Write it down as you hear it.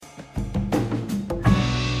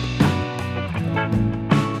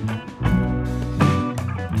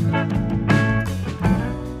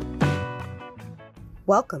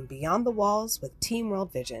Welcome Beyond the Walls with Team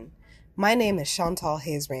World Vision. My name is Chantal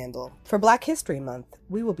Hayes Randall. For Black History Month,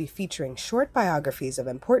 we will be featuring short biographies of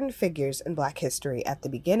important figures in Black history at the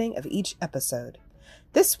beginning of each episode.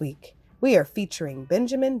 This week, we are featuring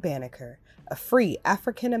Benjamin Banneker, a free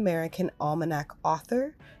African-American almanac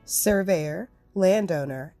author, surveyor,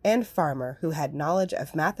 landowner, and farmer who had knowledge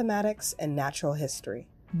of mathematics and natural history.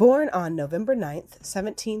 Born on November 9th,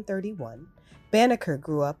 1731, Banneker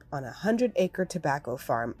grew up on a 100-acre tobacco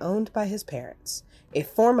farm owned by his parents, a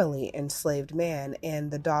formerly enslaved man and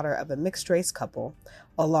the daughter of a mixed-race couple,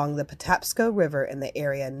 along the Patapsco River in the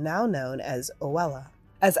area now known as Owella.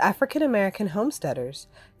 As African-American homesteaders,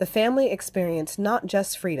 the family experienced not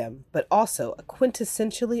just freedom, but also a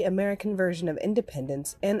quintessentially American version of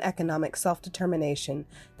independence and economic self-determination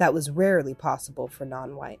that was rarely possible for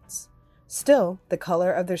non-whites. Still, the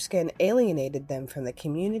color of their skin alienated them from the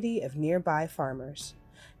community of nearby farmers.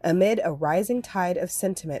 Amid a rising tide of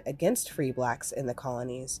sentiment against free blacks in the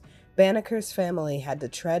colonies, Banneker's family had to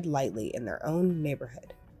tread lightly in their own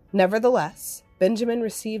neighborhood. Nevertheless, Benjamin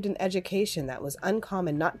received an education that was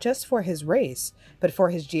uncommon not just for his race, but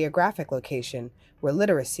for his geographic location, where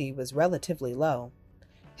literacy was relatively low.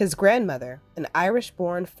 His grandmother, an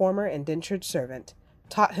Irish-born former indentured servant,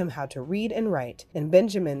 taught him how to read and write, and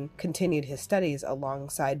Benjamin continued his studies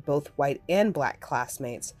alongside both white and black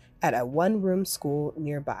classmates at a one-room school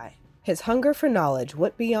nearby. His hunger for knowledge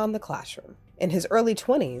went beyond the classroom. In his early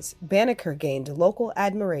 20s, Banneker gained local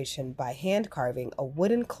admiration by hand-carving a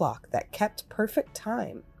wooden clock that kept perfect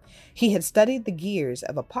time. He had studied the gears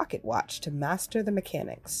of a pocket watch to master the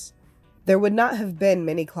mechanics. There would not have been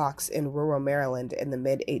many clocks in rural Maryland in the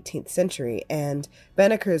mid-18th century, and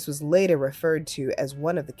Banneker's was later referred to as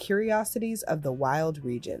one of the curiosities of the wild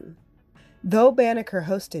region. Though Banneker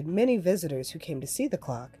hosted many visitors who came to see the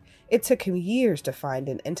clock, it took him years to find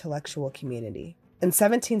an intellectual community. In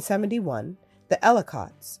 1771, the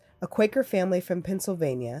Ellicotts, a Quaker family from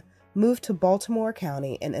Pennsylvania, moved to Baltimore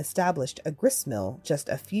County and established a gristmill just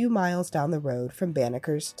a few miles down the road from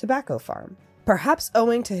Banneker's tobacco farm. Perhaps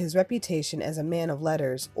owing to his reputation as a man of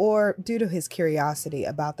letters, or due to his curiosity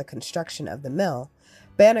about the construction of the mill,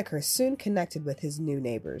 Banneker soon connected with his new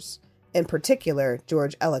neighbors, in particular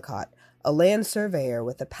George Ellicott, a land surveyor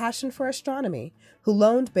with a passion for astronomy, who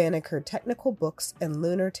loaned Banneker technical books and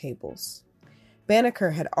lunar tables.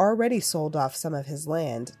 Banneker had already sold off some of his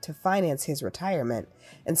land to finance his retirement,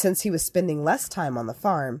 and since he was spending less time on the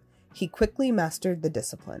farm, he quickly mastered the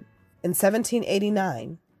discipline. In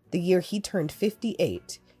 1789, the year he turned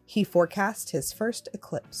 58, he forecast his first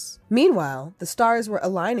eclipse. Meanwhile, the stars were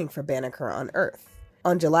aligning for Banneker on Earth.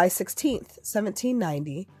 On July 16,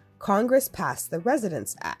 1790, Congress passed the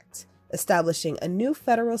Residence Act, establishing a new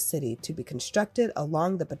federal city to be constructed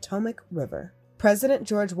along the Potomac River. President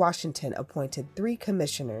George Washington appointed 3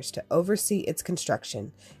 commissioners to oversee its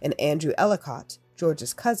construction, and Andrew Ellicott,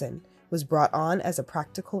 George's cousin, was brought on as a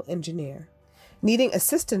practical engineer. Needing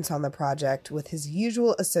assistance on the project with his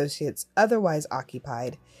usual associates otherwise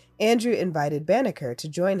occupied, Andrew invited Banneker to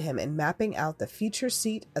join him in mapping out the future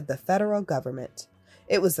seat of the federal government.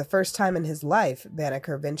 It was the first time in his life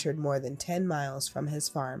Banneker ventured more than 10 miles from his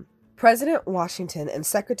farm. President Washington and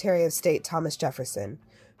Secretary of State Thomas Jefferson,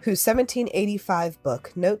 whose 1785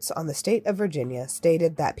 book Notes on the State of Virginia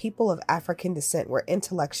stated that people of African descent were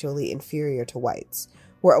intellectually inferior to whites,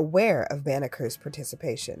 were aware of Banneker's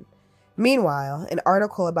participation. Meanwhile, an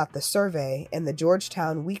article about the survey in the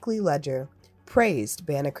Georgetown Weekly Ledger praised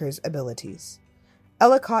Banneker's abilities.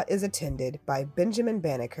 Ellicott is attended by Benjamin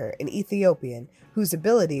Banneker, an Ethiopian, whose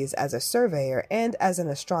abilities as a surveyor and as an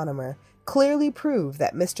astronomer clearly prove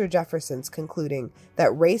that Mr. Jefferson's concluding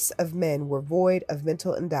that race of men were void of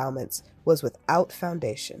mental endowments was without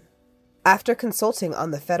foundation. After consulting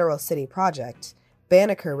on the federal city project,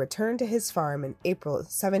 Banneker returned to his farm in April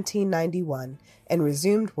 1791 and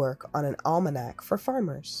resumed work on an almanac for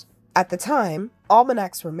farmers. At the time,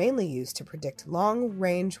 almanacs were mainly used to predict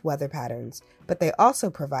long-range weather patterns, but they also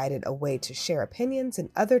provided a way to share opinions and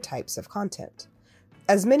other types of content.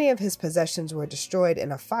 As many of his possessions were destroyed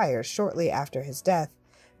in a fire shortly after his death,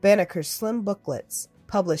 Banneker's slim booklets,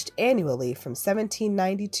 published annually from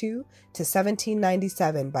 1792 to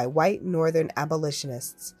 1797 by white Northern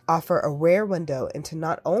abolitionists, offer a rare window into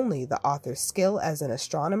not only the author's skill as an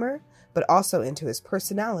astronomer, but also into his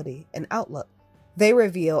personality and outlook. They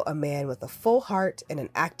reveal a man with a full heart and an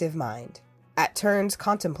active mind, at turns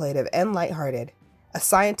contemplative and lighthearted, a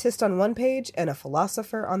scientist on one page and a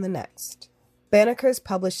philosopher on the next. Banneker's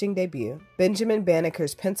publishing debut, Benjamin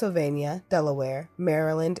Banneker's Pennsylvania, Delaware,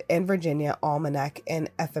 Maryland, and Virginia Almanac and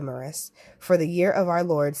Ephemeris for the year of our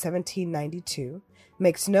Lord 1792,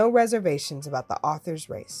 makes no reservations about the author's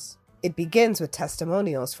race. It begins with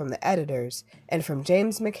testimonials from the editors and from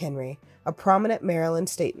James McHenry, a prominent Maryland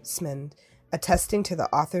statesman, attesting to the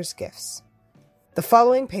author's gifts. The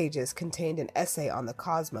following pages contained an essay on the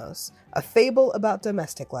cosmos, a fable about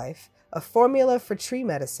domestic life, a formula for tree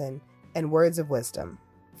medicine, and words of wisdom.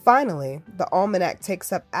 Finally, the almanac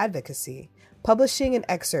takes up advocacy, publishing an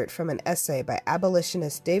excerpt from an essay by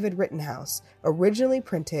abolitionist David Rittenhouse, originally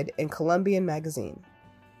printed in Columbian Magazine.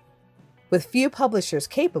 With few publishers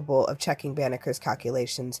capable of checking Banneker's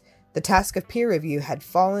calculations, the task of peer review had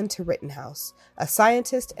fallen to Rittenhouse, a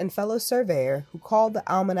scientist and fellow surveyor who called the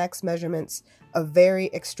almanac's measurements a very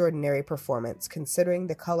extraordinary performance considering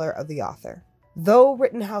the color of the author. Though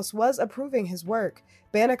Rittenhouse was approving his work,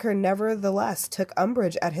 Banneker nevertheless took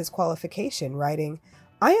umbrage at his qualification, writing,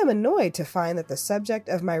 "I am annoyed to find that the subject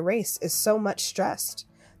of my race is so much stressed.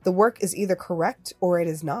 The work is either correct or it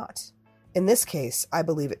is not. In this case, I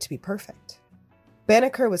believe it to be perfect."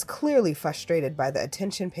 Banneker was clearly frustrated by the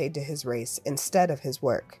attention paid to his race instead of his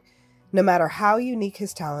work. No matter how unique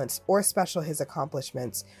his talents or special his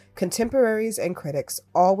accomplishments, contemporaries and critics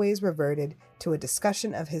always reverted to a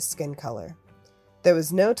discussion of his skin color. There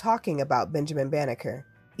was no talking about Benjamin Banneker,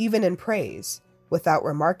 even in praise, without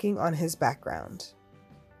remarking on his background.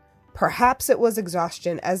 Perhaps it was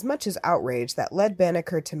exhaustion as much as outrage that led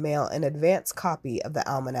Banneker to mail an advance copy of the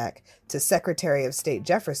almanac to Secretary of State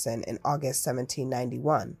Jefferson in August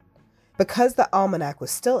 1791. Because the almanac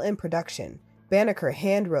was still in production, Banneker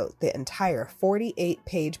handwrote the entire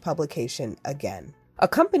 48-page publication again.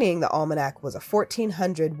 Accompanying the almanac was a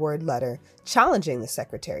 1,400-word letter challenging the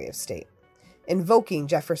Secretary of State, invoking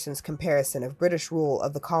Jefferson's comparison of British rule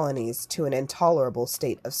of the colonies to an intolerable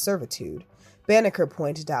state of servitude. Banneker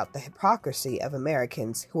pointed out the hypocrisy of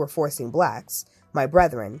Americans who were forcing blacks, my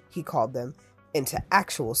brethren, he called them, into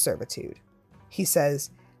actual servitude. He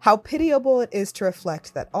says, "How pitiable it is to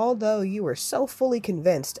reflect that although you were so fully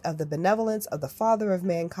convinced of the benevolence of the Father of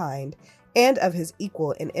mankind, and of his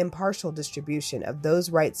equal and impartial distribution of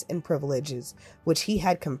those rights and privileges which he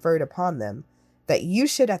had conferred upon them, that you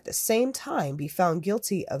should at the same time be found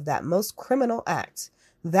guilty of that most criminal act,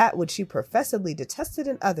 that which you professedly detested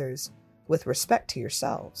in others, with respect to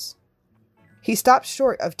yourselves." He stopped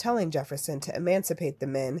short of telling Jefferson to emancipate the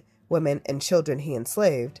men, women, and children he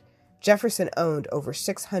enslaved. Jefferson owned over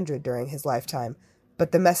 600 during his lifetime,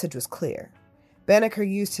 but the message was clear. Banneker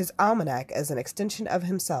used his almanac as an extension of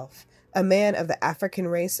himself, a man of the African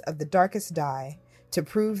race of the darkest dye, to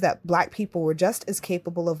prove that black people were just as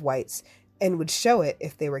capable of whites and would show it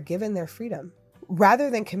if they were given their freedom. Rather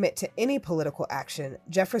than commit to any political action,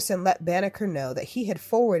 Jefferson let Banneker know that he had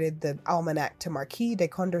forwarded the almanac to Marquis de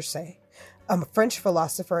Condorcet, a French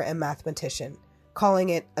philosopher and mathematician, calling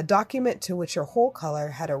it a document to which your whole color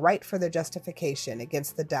had a right for their justification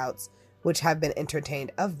against the doubts which have been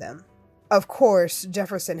entertained of them. Of course,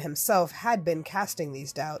 Jefferson himself had been casting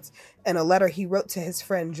these doubts, and a letter he wrote to his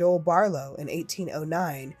friend Joel Barlow in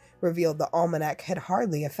 1809 revealed the almanac had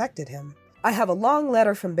hardly affected him. "I have a long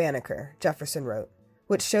letter from Banneker," Jefferson wrote,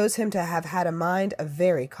 "which shows him to have had a mind of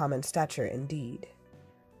very common stature indeed."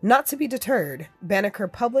 Not to be deterred, Banneker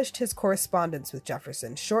published his correspondence with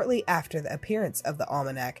Jefferson shortly after the appearance of the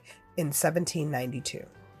almanac in 1792.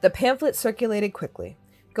 The pamphlet circulated quickly,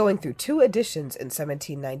 going through 2 editions in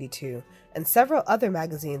 1792, and several other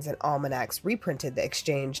magazines and almanacs reprinted the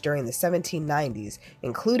exchange during the 1790s,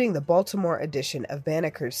 including the Baltimore edition of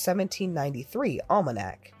Banneker's 1793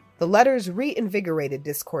 almanac. The letters reinvigorated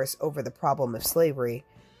discourse over the problem of slavery,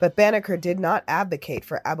 but Banneker did not advocate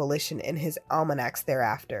for abolition in his almanacs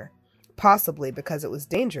thereafter, possibly because it was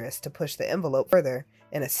dangerous to push the envelope further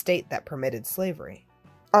in a state that permitted slavery.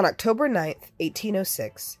 On October 9th,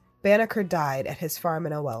 1806, Banneker died at his farm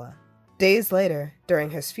in Owella. Days later,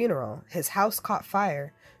 during his funeral, his house caught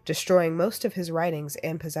fire, destroying most of his writings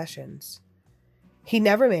and possessions. He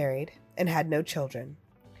never married and had no children.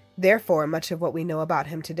 Therefore, much of what we know about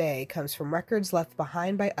him today comes from records left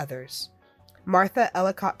behind by others. Martha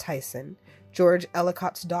Ellicott Tyson, George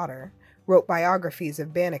Ellicott's daughter, wrote biographies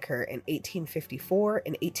of Banneker in 1854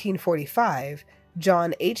 and 1845.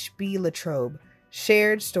 John H.B. Latrobe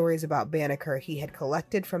shared stories about Banneker he had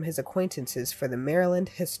collected from his acquaintances for the Maryland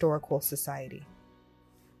Historical Society.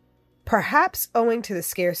 Perhaps owing to the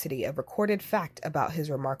scarcity of recorded fact about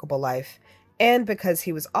his remarkable life, and because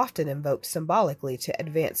he was often invoked symbolically to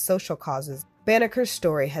advance social causes, Banneker's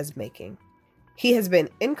story has making. He has been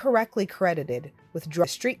incorrectly credited with drawing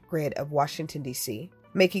the street grid of Washington, D.C.,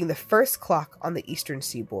 making the first clock on the eastern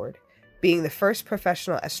seaboard, being the first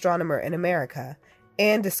professional astronomer in America,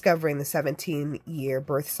 and discovering the 17-year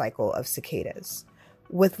birth cycle of cicadas.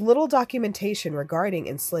 With little documentation regarding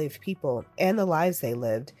enslaved people and the lives they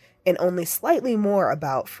lived, and only slightly more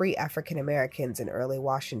about free African Americans in early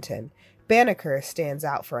Washington, Banneker stands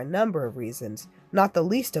out for a number of reasons, not the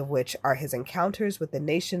least of which are his encounters with the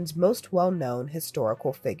nation's most well-known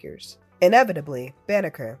historical figures. Inevitably,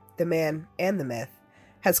 Banneker, the man and the myth,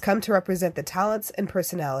 has come to represent the talents and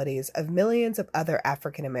personalities of millions of other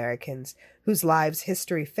African Americans whose lives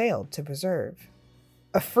history failed to preserve.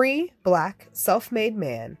 A free, black, self-made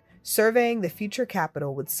man surveying the future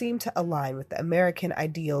capital would seem to align with the American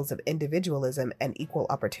ideals of individualism and equal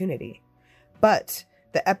opportunity. But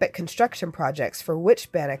the epic construction projects for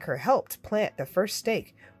which Banneker helped plant the first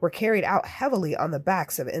stake were carried out heavily on the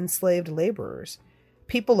backs of enslaved laborers,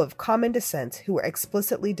 people of common descent who were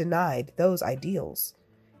explicitly denied those ideals.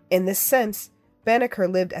 In this sense, Banneker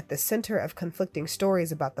lived at the center of conflicting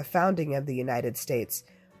stories about the founding of the United States,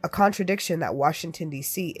 a contradiction that Washington,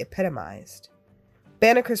 D.C. epitomized.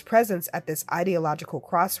 Banneker's presence at this ideological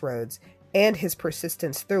crossroads and his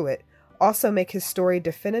persistence through it also make his story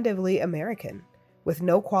definitively American, with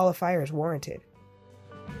no qualifiers warranted.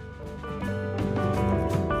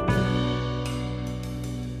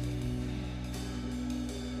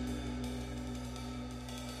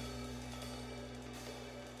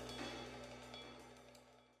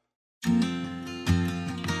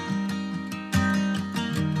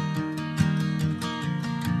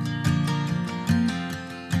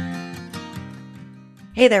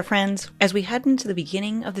 Hey there, friends. As we head into the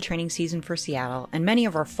beginning of the training season for Seattle, and many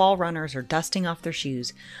of our fall runners are dusting off their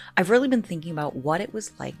shoes, I've really been thinking about what it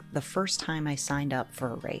was like the first time I signed up for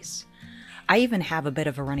a race. I even have a bit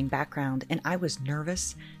of a running background, and I was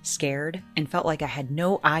nervous, scared, and felt like I had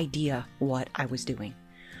no idea what I was doing.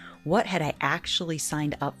 What had I actually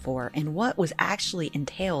signed up for, and what was actually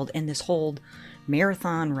entailed in this whole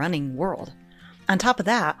marathon running world? On top of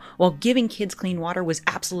that, while giving kids clean water was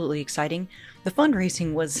absolutely exciting, the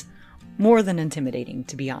fundraising was more than intimidating,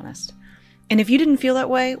 to be honest. And if you didn't feel that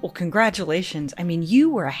way, well, congratulations. I mean, you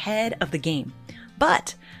were ahead of the game.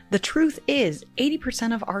 But the truth is,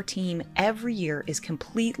 80% of our team every year is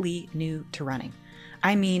completely new to running.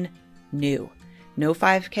 I mean, new. No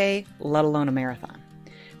 5K, let alone a marathon.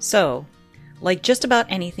 So, like just about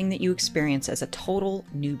anything that you experience as a total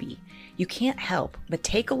newbie, you can't help but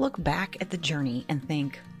take a look back at the journey and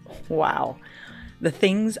think, wow, the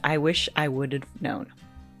things I wish I would have known.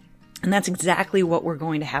 And that's exactly what we're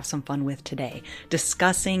going to have some fun with today,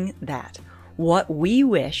 discussing that, what we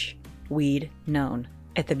wish we'd known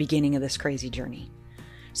at the beginning of this crazy journey.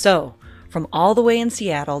 So, from all the way in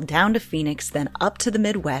Seattle down to Phoenix, then up to the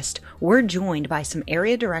Midwest, we're joined by some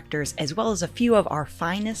area directors as well as a few of our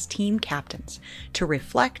finest team captains to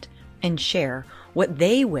reflect and share what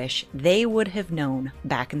they wish they would have known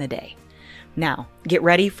back in the day. Now, get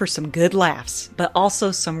ready for some good laughs, but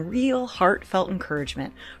also some real heartfelt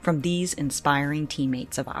encouragement from these inspiring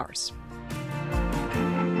teammates of ours.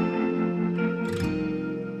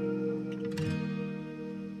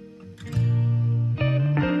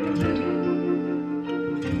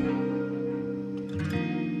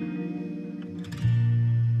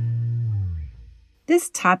 This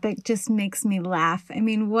topic just makes me laugh. I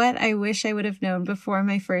mean, what I wish I would have known before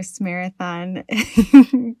my first marathon.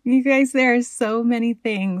 You guys, there are so many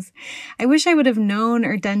things I wish I would have known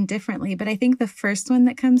or done differently, but I think the first one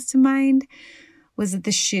that comes to mind was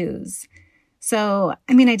the shoes. So,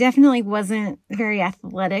 I mean, I definitely wasn't very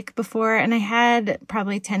athletic before, and I had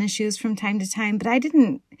probably tennis shoes from time to time, but I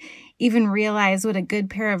didn't even realize what a good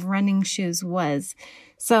pair of running shoes was.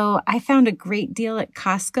 So I found a great deal at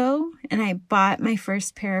Costco, and I bought my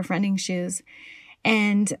first pair of running shoes.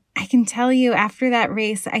 And I can tell you, after that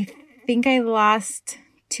race, I think I lost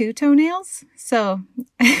 2 toenails. So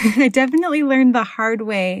I definitely learned the hard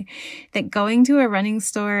way that going to a running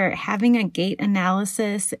store, having a gait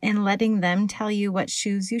analysis, and letting them tell you what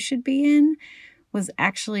shoes you should be in was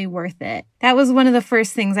actually worth it. That was one of the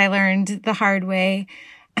first things I learned the hard way.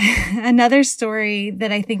 Another story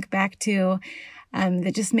that I think back to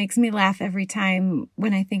that just makes me laugh every time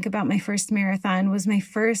when I think about my first marathon was my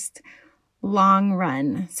first long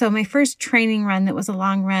run. So my first training run that was a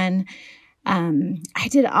long run, I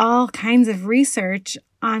did all kinds of research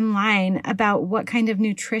online about what kind of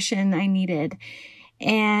nutrition I needed,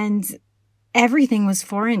 and everything was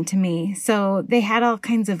foreign to me. So they had all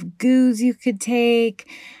kinds of goos you could take.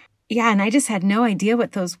 Yeah, and I just had no idea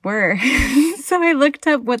what those were. So I looked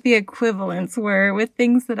up what the equivalents were with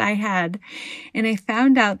things that I had. And I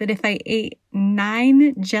found out that if I ate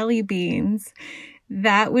 9 jelly beans,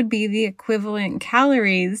 that would be the equivalent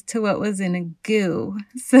calories to what was in a goo.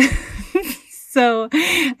 So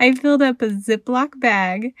I filled up a Ziploc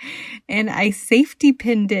bag and I safety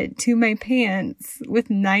pinned it to my pants with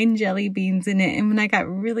 9 jelly beans in it. And when I got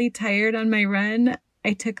really tired on my run,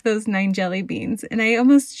 I took those 9 jelly beans and I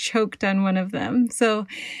almost choked on one of them. So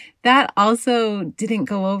that also didn't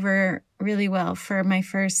go over really well for my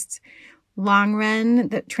first long run,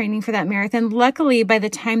 the training for that marathon. Luckily, by the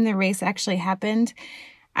time the race actually happened,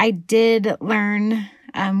 I did learn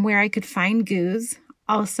where I could find goos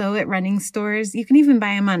also at running stores. You can even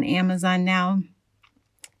buy them on Amazon now.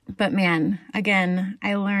 But man, again,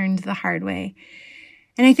 I learned the hard way.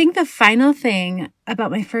 And I think the final thing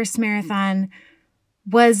about my first marathon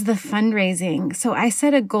was the fundraising. So I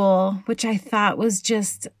set a goal, which I thought was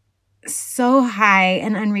just so high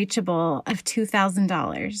and unreachable, of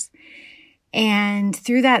 $2,000. And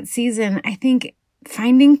through that season, I think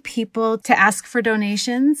finding people to ask for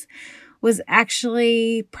donations was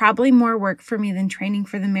actually probably more work for me than training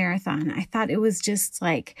for the marathon. I thought it was just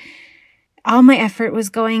like all my effort was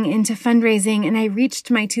going into fundraising, and I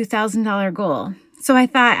reached my $2,000 goal. So I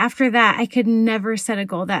thought after that, I could never set a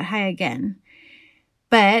goal that high again.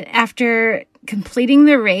 But after completing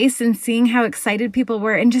the race and seeing how excited people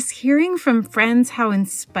were and just hearing from friends how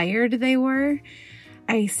inspired they were,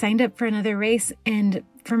 I signed up for another race. And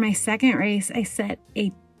for my second race, I set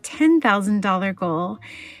a $10,000 goal.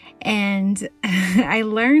 And I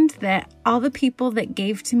learned that all the people that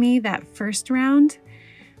gave to me that first round,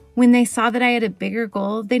 when they saw that I had a bigger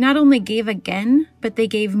goal, they not only gave again, but they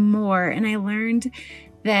gave more. And I learned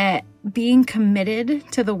that being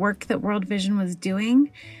committed to the work that World Vision was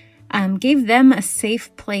doing gave them a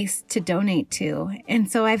safe place to donate to.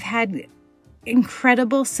 And so I've had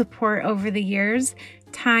incredible support over the years,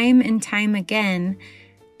 time and time again,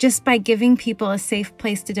 just by giving people a safe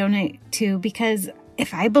place to donate to. Because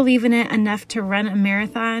if I believe in it enough to run a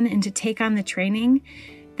marathon and to take on the training,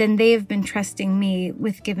 then they have been trusting me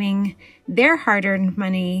with giving their hard-earned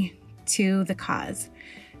money to the cause.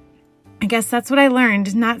 I guess that's what I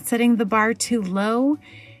learned, not setting the bar too low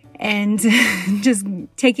and just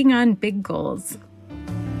taking on big goals.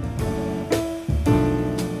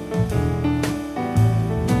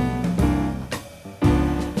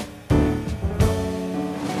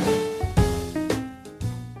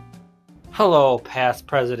 Hello, past,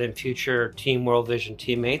 present, and future Team World Vision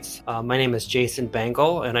teammates. My name is Jason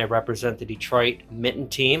Bengal, and I represent the Detroit Mitten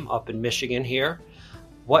team up in Michigan here.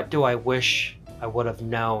 What do I wish I would have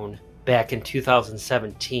known back in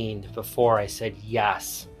 2017 before I said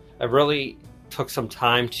yes? I really took some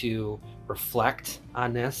time to reflect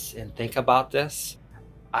on this and think about this.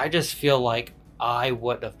 I just feel like I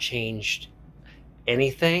wouldn't have changed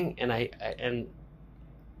anything, and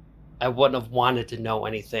I wouldn't have wanted to know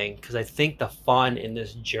anything, because I think the fun in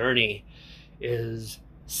this journey is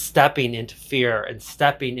stepping into fear and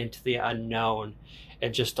stepping into the unknown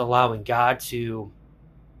and just allowing God to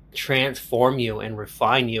transform you and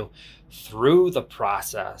refine you through the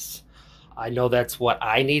process. I know that's what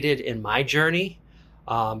I needed in my journey,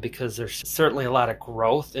 because there's certainly a lot of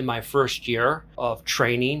growth in my first year of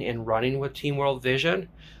training and running with Team World Vision.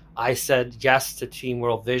 I said yes to Team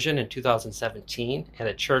World Vision in 2017 at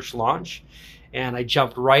a church launch, and I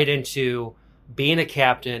jumped right into being a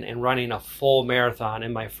captain and running a full marathon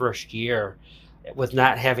in my first year with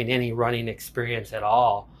not having any running experience at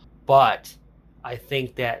all. But I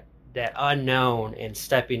think that unknown and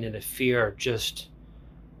stepping into fear just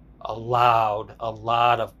allowed a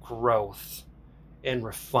lot of growth and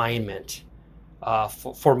refinement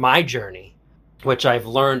for my journey, which I've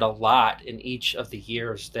learned a lot in each of the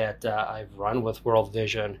years that I've run with World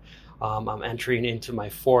Vision. I'm entering into my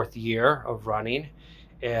 4th year of running,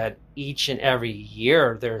 and each and every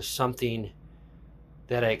year there's something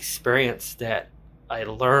that I experience that I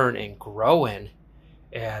learn and grow in,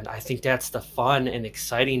 and I think that's the fun and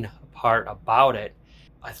exciting part about it.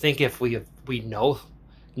 I think if we know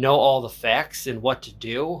all the facts and what to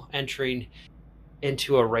do entering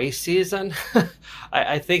into a race season,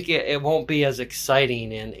 I think it won't be as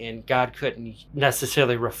exciting, and God couldn't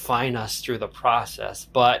necessarily refine us through the process.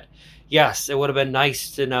 But yes, it would have been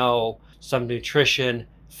nice to know some nutrition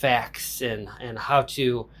facts and how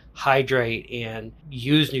to hydrate and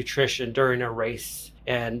use nutrition during a race,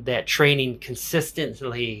 and that training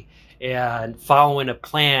consistently and following a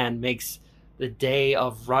plan makes the day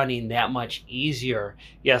of running that much easier.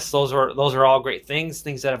 Yes, those are all great things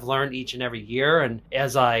that I've learned each and every year. And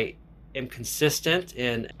as I am consistent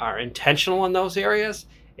and are intentional in those areas,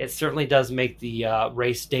 it certainly does make the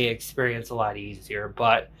race day experience a lot easier.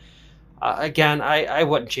 But again, I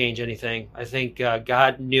wouldn't change anything. I think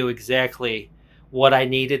God knew exactly what I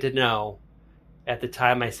needed to know at the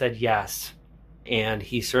time I said yes. and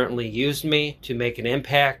he certainly used me to make an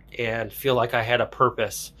impact and feel like I had a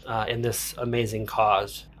purpose in this amazing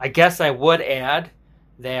cause. I guess I would add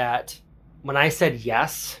that when I said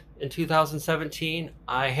yes in 2017,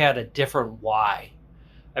 I had a different why.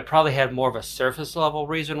 I probably had more of a surface level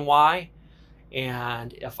reason why,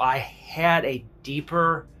 and if I had a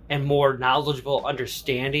deeper and more knowledgeable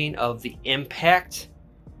understanding of the impact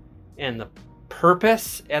and the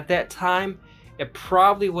purpose at that time, it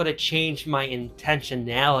probably would have changed my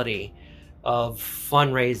intentionality of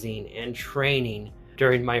fundraising and training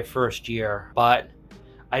during my first year. But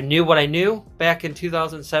I knew what I knew back in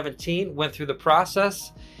 2017, went through the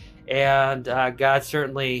process, and God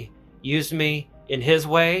certainly used me in his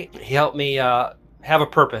way. He helped me have a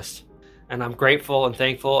purpose, and I'm grateful and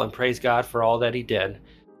thankful and praise God for all that he did.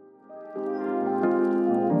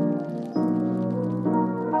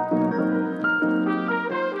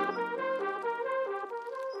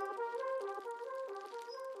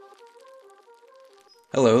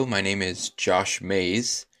 Hello, my name is Josh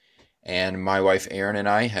Mays, and my wife Erin and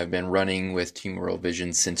I have been running with Team World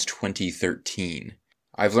Vision since 2013.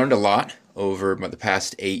 I've learned a lot over the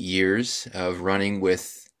past 8 years of running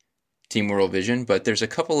with Team World Vision, but there's a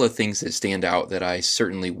couple of things that stand out that I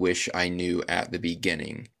certainly wish I knew at the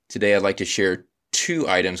beginning. Today I'd like to share 2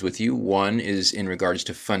 items with you. One is in regards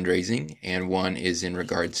to fundraising, and one is in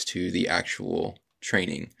regards to the actual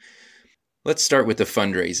training. Let's start with the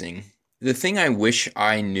fundraising. The thing I wish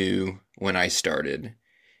I knew when I started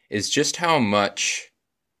is just how much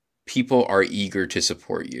people are eager to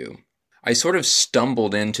support you. I sort of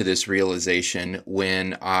stumbled into this realization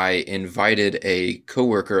when I invited a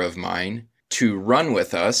coworker of mine to run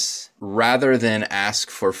with us rather than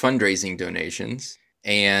ask for fundraising donations.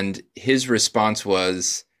 And his response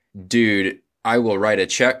was, "Dude, I will write a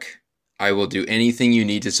check. I will do anything you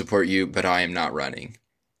need to support you, but I am not running."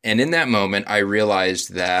 And in that moment, I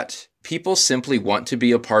realized that people simply want to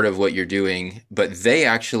be a part of what you're doing, but they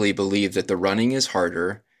actually believe that the running is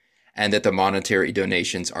harder and that the monetary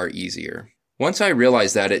donations are easier. Once I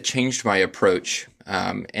realized that, it changed my approach.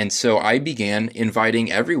 And so I began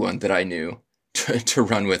inviting everyone that I knew to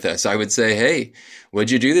run with us. I would say, "Hey, what'd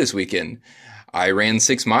you do this weekend?" "I ran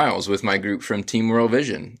 6 miles with my group from Team World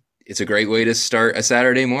Vision. It's a great way to start a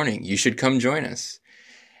Saturday morning. You should come join us."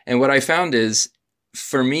 And what I found is,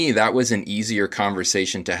 for me, that was an easier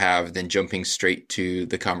conversation to have than jumping straight to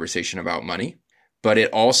the conversation about money. But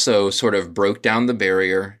it also sort of broke down the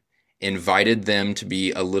barrier, invited them to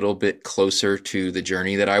be a little bit closer to the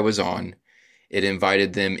journey that I was on. It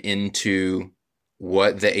invited them into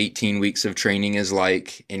what the 18 weeks of training is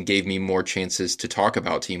like and gave me more chances to talk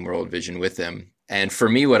about Team World Vision with them. And for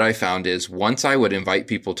me, what I found is once I would invite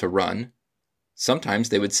people to run, sometimes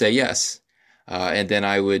they would say yes. And then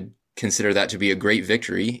I would consider that to be a great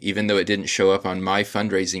victory, even though it didn't show up on my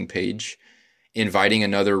fundraising page. Inviting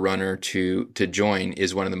another runner to join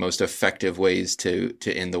is one of the most effective ways to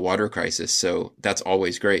end the water crisis. So that's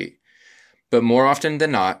always great. But more often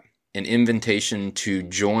than not, an invitation to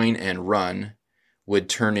join and run would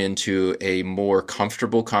turn into a more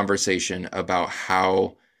comfortable conversation about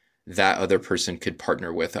how that other person could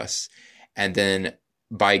partner with us. And then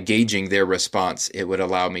by gauging their response, it would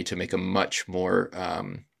allow me to make a much more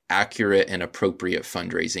accurate and appropriate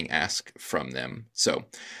fundraising ask from them. So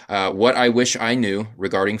what I wish I knew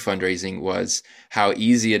regarding fundraising was how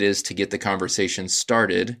easy it is to get the conversation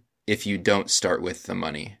started if you don't start with the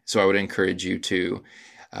money. So I would encourage you to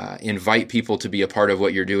invite people to be a part of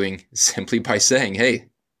what you're doing simply by saying, "Hey,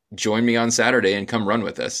 join me on Saturday and come run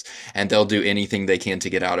with us." And they'll do anything they can to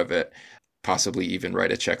get out of it, possibly even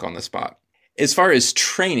write a check on the spot. As far as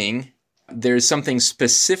training, there's something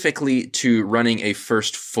specifically to running a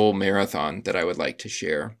first full marathon that I would like to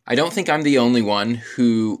share. I don't think I'm the only one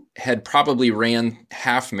who had probably ran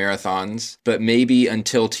half marathons, but maybe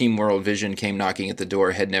until Team World Vision came knocking at the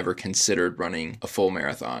door, had never considered running a full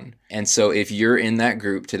marathon. And so if you're in that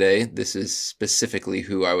group today, this is specifically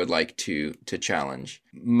who I would like to challenge.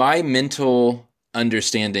 My mental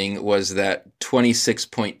understanding was that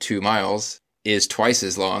 26.2 miles is twice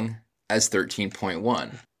as long as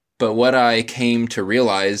 13.1. But what I came to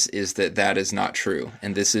realize is that that is not true.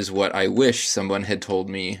 And this is what I wish someone had told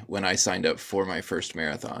me when I signed up for my first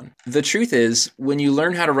marathon. The truth is, when you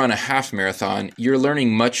learn how to run a half marathon, you're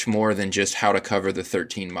learning much more than just how to cover the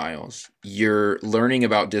 13 miles. You're learning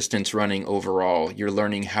about distance running overall. You're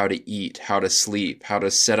learning how to eat, how to sleep, how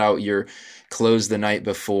to set out your clothes the night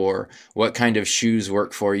before, what kind of shoes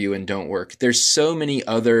work for you and don't work. There's so many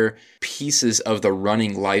other pieces of the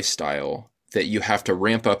running lifestyle that you have to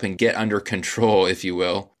ramp up and get under control, if you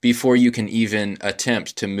will, before you can even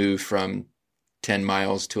attempt to move from 10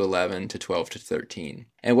 miles to 11 to 12 to 13.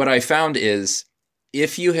 And what I found is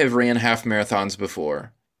if you have ran half marathons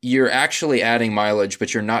before, you're actually adding mileage,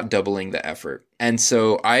 but you're not doubling the effort. And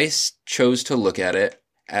so I chose to look at it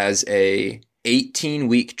as a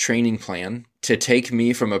 18-week training plan to take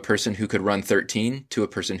me from a person who could run 13 to a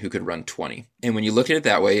person who could run 20. And when you look at it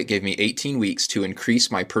that way, it gave me 18 weeks to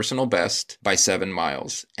increase my personal best by 7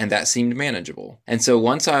 miles. And that seemed manageable. And so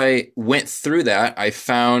once I went through that, I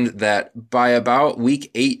found that by about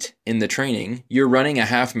week 8 in the training, you're running a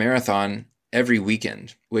half marathon every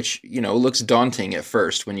weekend, which, looks daunting at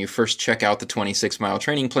first. When you first check out the 26-mile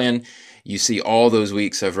training plan, you see all those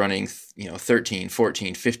weeks of running, 13,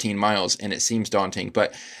 14, 15 miles, and it seems daunting.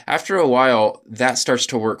 But after a while, that starts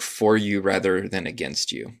to work for you rather than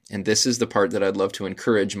against you. And this is the part that I'd love to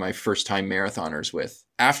encourage my first-time marathoners with.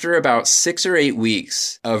 After about 6 or 8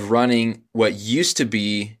 weeks of running what used to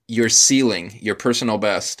be your ceiling, your personal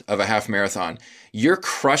best of a half marathon, you're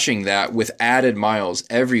crushing that with added miles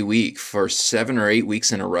every week for 7 or 8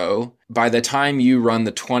 weeks in a row. By the time you run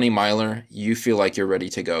the 20-miler, you feel like you're ready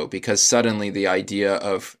to go, because suddenly the idea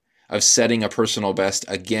of setting a personal best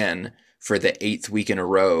again for the 8th week in a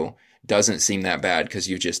row doesn't seem that bad, because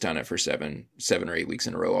you've just done it for 7 or 8 weeks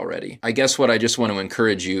in a row already. I guess what I just want to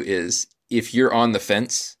encourage you is, if you're on the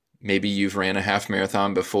fence, maybe you've ran a half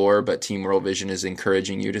marathon before, but Team World Vision is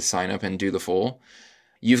encouraging you to sign up and do the full,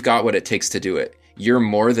 you've got what it takes to do it. You're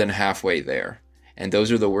more than halfway there. And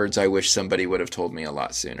those are the words I wish somebody would have told me a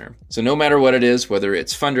lot sooner. So no matter what it is, whether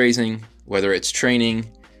it's fundraising, whether it's training,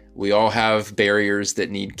 we all have barriers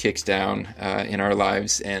that need kicked down in our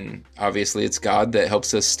lives. And obviously it's God that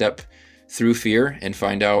helps us step through fear and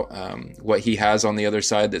find out what he has on the other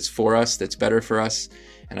side that's for us, that's better for us.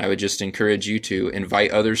 And I would just encourage you to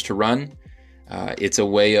invite others to run. It's a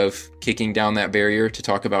way of kicking down that barrier to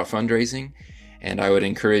talk about fundraising. And I would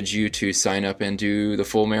encourage you to sign up and do the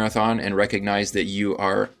full marathon and recognize that you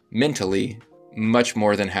are mentally much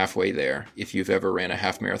more than halfway there. If you've ever ran a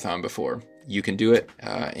half marathon before, you can do it,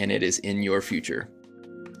 and it is in your future.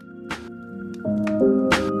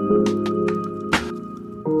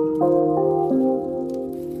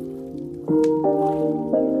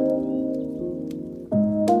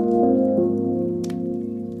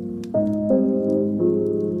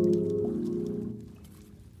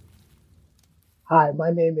 Hi,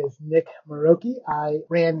 my name is Nick Maroki. I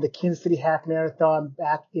ran the Kansas City Half Marathon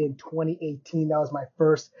back in 2018. That was my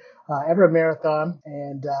first ever marathon.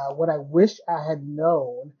 And what I wish I had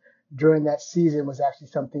known during that season was actually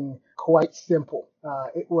something quite simple.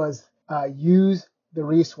 It was use the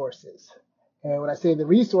resources. And when I say the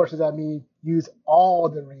resources, I mean use all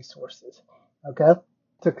the resources. Okay?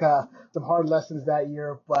 Took some hard lessons that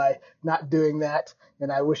year by not doing that.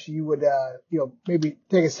 And I wish you would, maybe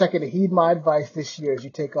take a second to heed my advice this year as you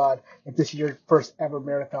take on, if this is your first ever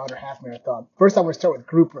marathon or half marathon. First, I'm going to start with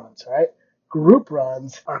group runs, right? Group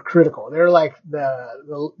runs are critical. They're like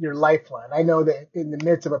your lifeline. I know that in the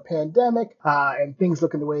midst of a pandemic and things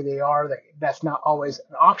looking the way they are, that's not always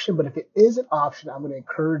an option. But if it is an option, I'm going to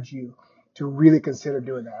encourage you to really consider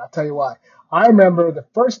doing that. I'll tell you why. I remember the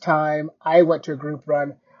first time I went to a group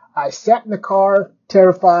run, I sat in the car,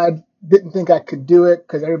 terrified, didn't think I could do it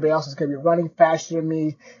because everybody else is going to be running faster than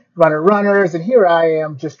me, runners. And here I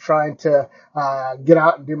am just trying to get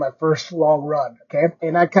out and do my first long run. Okay.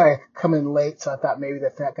 And I kind of come in late. So I thought maybe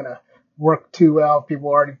that's not going to work too well. People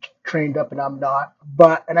are already trained up and I'm not.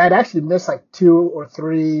 And I'd actually missed like 2 or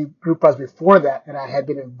 3 group runs before that I had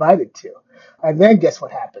been invited to. And then guess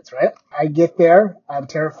what happens, right? I get there, I'm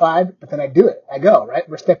terrified, but then I do it. I go, right?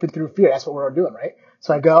 We're stepping through fear. That's what we're doing, right?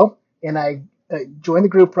 So I go and I join the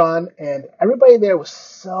group run, and everybody there was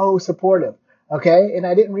so supportive, okay? And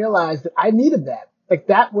I didn't realize that I needed that. Like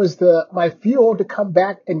that was my fuel to come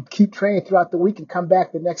back and keep training throughout the week and come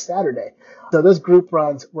back the next Saturday. So those group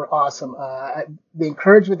runs were awesome. The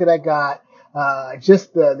encouragement that I got,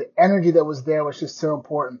 just the energy that was there was just so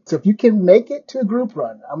important. So if you can make it to a group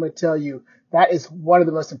run, I'm going to tell you that is one of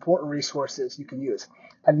the most important resources you can use.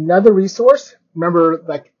 Another resource, remember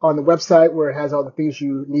like on the website where it has all the things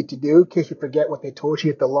you need to do in case you forget what they told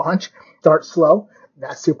you at the launch, start slow.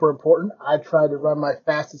 That's super important. I tried to run my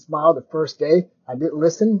fastest mile the first day. I didn't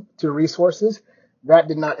listen to resources. That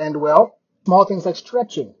did not end well. Small things like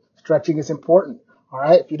stretching. Stretching is important. All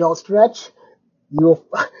right. If you don't stretch, you'll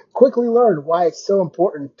quickly learn why it's so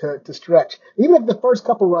important to stretch. Even if the first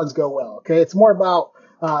couple runs go well. Okay. It's more about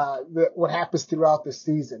what happens throughout the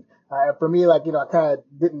season. For me, I kind of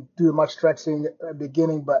didn't do much stretching at the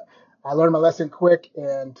beginning, but I learned my lesson quick,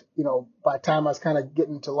 and by the time I was kind of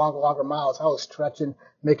getting to longer miles, I was stretching,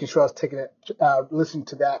 making sure I was taking it, listening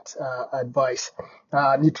to that advice.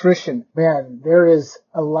 Nutrition, man, there is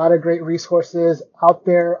a lot of great resources out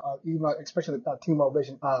there, especially the Team World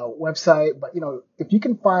Vision website. But if you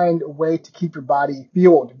can find a way to keep your body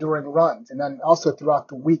fueled during runs, and then also throughout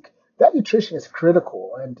the week, that nutrition is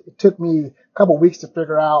critical. And it took me a couple of weeks to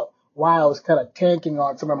figure out why I was kind of tanking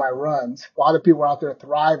on some of my runs while other people were out there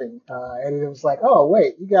thriving. And it was like, oh,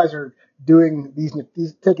 wait, you guys are doing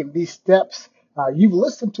taking these steps. You've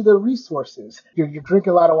listened to the resources. You're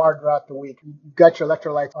drinking a lot of water throughout the week. You've got your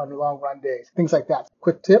electrolytes on your long run days, things like that.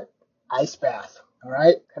 Quick tip, ice bath. All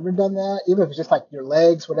right. Ever done that? Even if it's just like your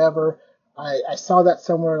legs, whatever. I saw that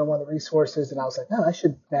somewhere in one of the resources, and I was like, no, I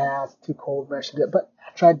should bath. Too cold, I should do it. But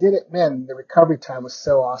after I did it, man, the recovery time was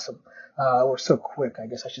so awesome. Or so quick, I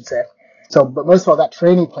guess I should say. So, but most of all, that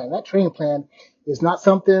training plan is not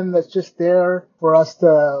something that's just there for us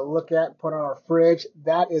to look at, put on our fridge.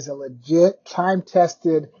 That is a legit,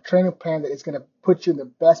 time-tested training plan that is going to put you in the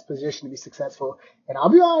best position to be successful. And I'll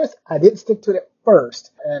be honest, I didn't stick to it at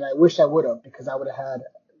first, and I wish I would have, because I would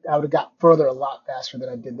have got further a lot faster than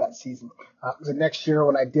I did that season. The next year,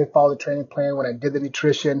 when I did follow the training plan, when I did the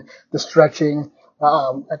nutrition, the stretching,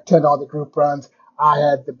 attend all the group runs, I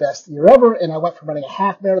had the best year ever, and I went from running a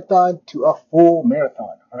half marathon to a full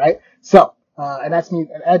marathon. All right. So, and that's me.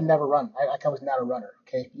 And I'd never run. I was not a runner.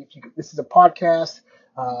 Okay. This is a podcast,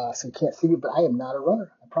 so you can't see me, but I am not a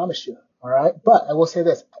runner. I promise you. All right. But I will say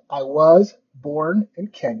this. I was born in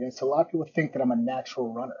Kenya, so a lot of people think that I'm a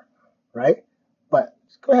natural runner, right? But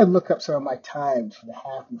just go ahead and look up some of my times for the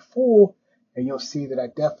half and full, and you'll see that I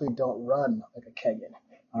definitely don't run like a Kenyan.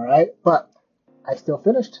 All right. But I still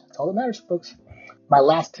finished. That's all that matters, folks. My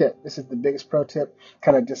last tip, this is the biggest pro tip,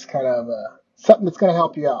 something that's going to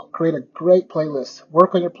help you out. Create a great playlist.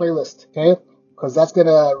 Work on your playlist, okay? Because that's going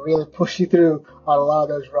to really push you through on a lot of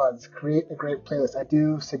those runs. Create a great playlist. I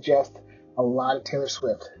do suggest a lot of Taylor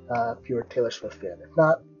Swift, if you're a Taylor Swift fan. If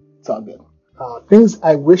not, it's all good. Things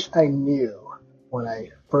I wish I knew when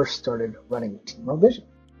I first started running Team World Vision.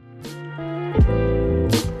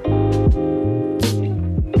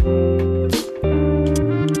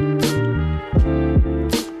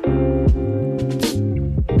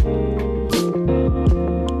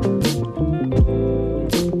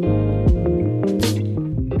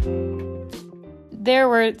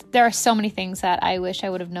 There are so many things that I wish I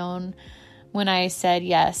would have known when I said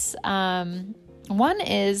yes. One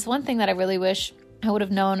thing that I really wish I would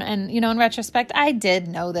have known, and in retrospect, I did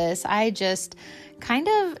know this. I just kind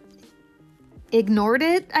of ignored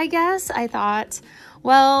it, I guess. I thought,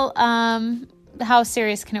 well, how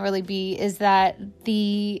serious can it really be? Is that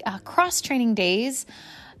the cross-training days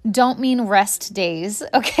don't mean rest days,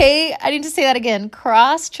 okay? I need to say that again.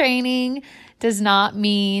 Cross-training does not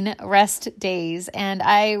mean rest days. And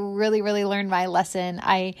I really, really learned my lesson.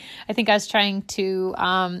 I think I was trying to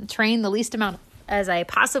train the least amount as I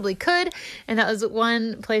possibly could. And that was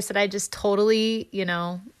one place that I just totally,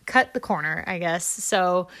 cut the corner, I guess.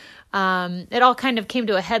 So it all kind of came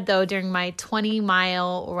to a head, though, during my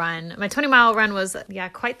 20-mile run. My 20-mile run was,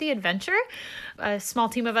 quite the adventure. A small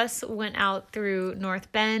team of us went out through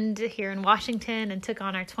North Bend here in Washington and took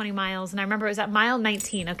on our 20 miles. And I remember it was at mile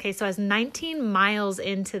 19. Okay, so I was 19 miles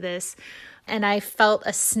into this, and I felt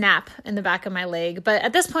a snap in the back of my leg. But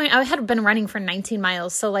at this point, I had been running for 19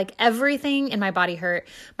 miles. So everything in my body hurt.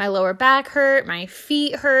 My lower back hurt, my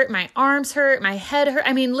feet hurt, my arms hurt, my head hurt.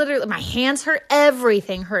 I mean, literally, my hands hurt.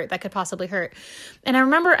 Everything hurt that could possibly hurt. And I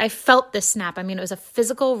remember I felt this snap. I mean, it was a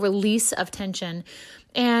physical release of tension.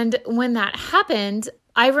 And when that happened,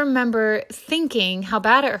 I remember thinking how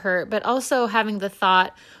bad it hurt, but also having the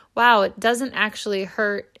thought, wow, it doesn't actually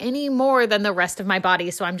hurt any more than the rest of my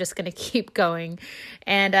body, so I'm just going to keep going.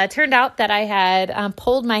 And it turned out that I had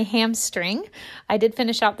pulled my hamstring. I did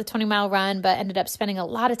finish out the 20-mile run, but ended up spending a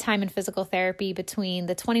lot of time in physical therapy between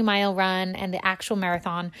the 20-mile run and the actual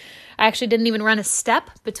marathon. I actually didn't even run a step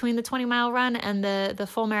between the 20-mile run and the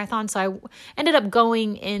full marathon, so I ended up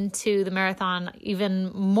going into the marathon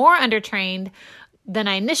even more undertrained than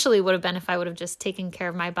I initially would have been if I would have just taken care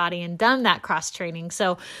of my body and done that cross training.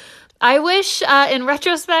 So I wish in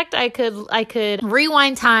retrospect I could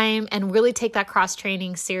rewind time and really take that cross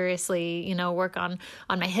training seriously, work on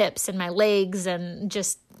my hips and my legs, and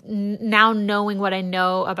just now knowing what I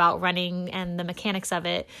know about running and the mechanics of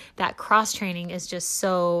it, that cross training is just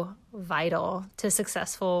so vital to a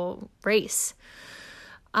successful race.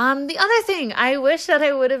 The other thing I wish that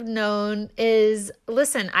I would have known is,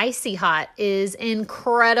 listen, Icy Hot is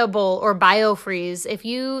incredible, or BioFreeze. If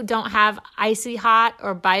you don't have Icy Hot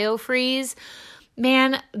or BioFreeze,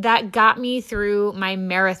 man, that got me through my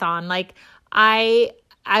marathon. Like I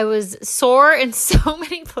was sore in so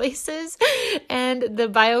many places, and the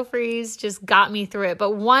BioFreeze just got me through it.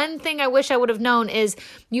 But one thing I wish I would have known is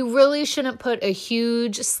you really shouldn't put a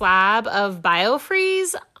huge slab of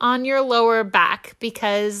BioFreeze on your lower back,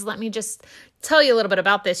 because let me just tell you a little bit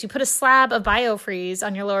about this. You put a slab of BioFreeze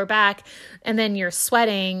on your lower back, and then you're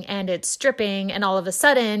sweating and it's dripping, and all of a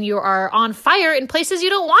sudden you are on fire in places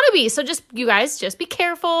you don't want to be. So you guys just be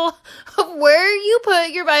careful of where you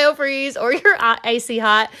put your BioFreeze or your Icy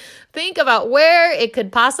Hot. Think about where it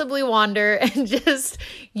could possibly wander and just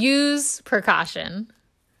use precaution.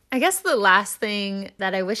 I guess the last thing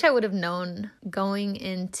that I wish I would have known going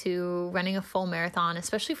into running a full marathon,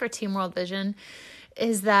 especially for Team World Vision,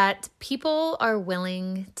 is that people are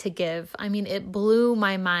willing to give. I mean, it blew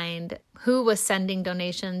my mind who was sending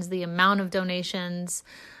donations, the amount of donations.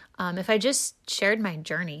 If I just shared my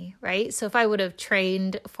journey, right? So if I would have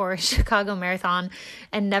trained for a Chicago Marathon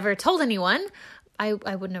and never told anyone, I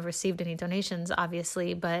wouldn't have received any donations,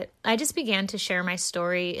 obviously, but I just began to share my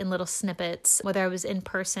story in little snippets, whether I was in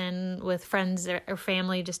person with friends or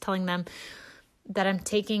family, just telling them that I'm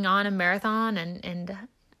taking on a marathon and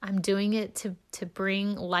I'm doing it to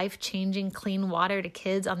bring life-changing clean water to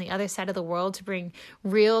kids on the other side of the world, to bring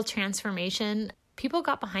real transformation. People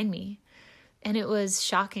got behind me, and it was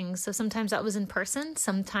shocking. So sometimes that was in person.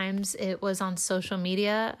 Sometimes it was on social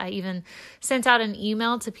media. I even sent out an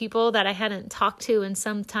email to people that I hadn't talked to in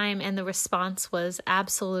some time, and the response was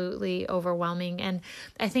absolutely overwhelming. And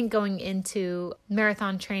I think going into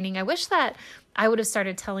marathon training, I wish that I would have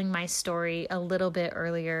started telling my story a little bit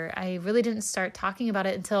earlier. I really didn't start talking about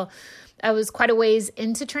it until I was quite a ways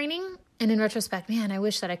into training. And in retrospect, man, I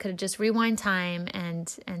wish that I could have just rewind time and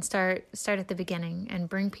start at the beginning and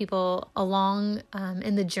bring people along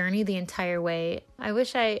in the journey the entire way. I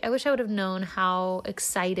wish I would have known how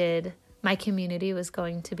excited my community was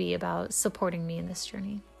going to be about supporting me in this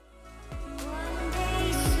journey.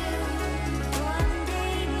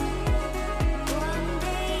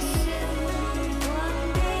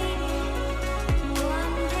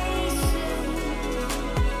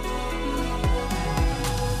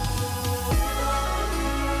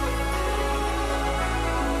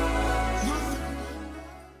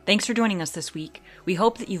 Thanks for joining us this week. We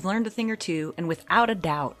hope that you've learned a thing or two, and without a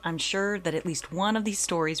doubt, I'm sure that at least one of these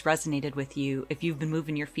stories resonated with you if you've been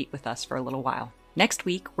moving your feet with us for a little while. Next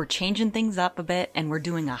week, we're changing things up a bit, and we're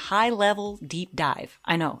doing a high-level deep dive.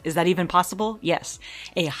 I know, is that even possible? Yes.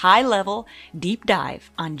 A high-level deep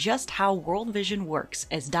dive on just how World Vision works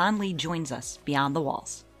as Don Lee joins us beyond the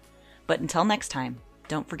walls. But until next time,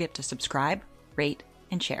 don't forget to subscribe, rate,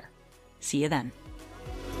 and share. See you then.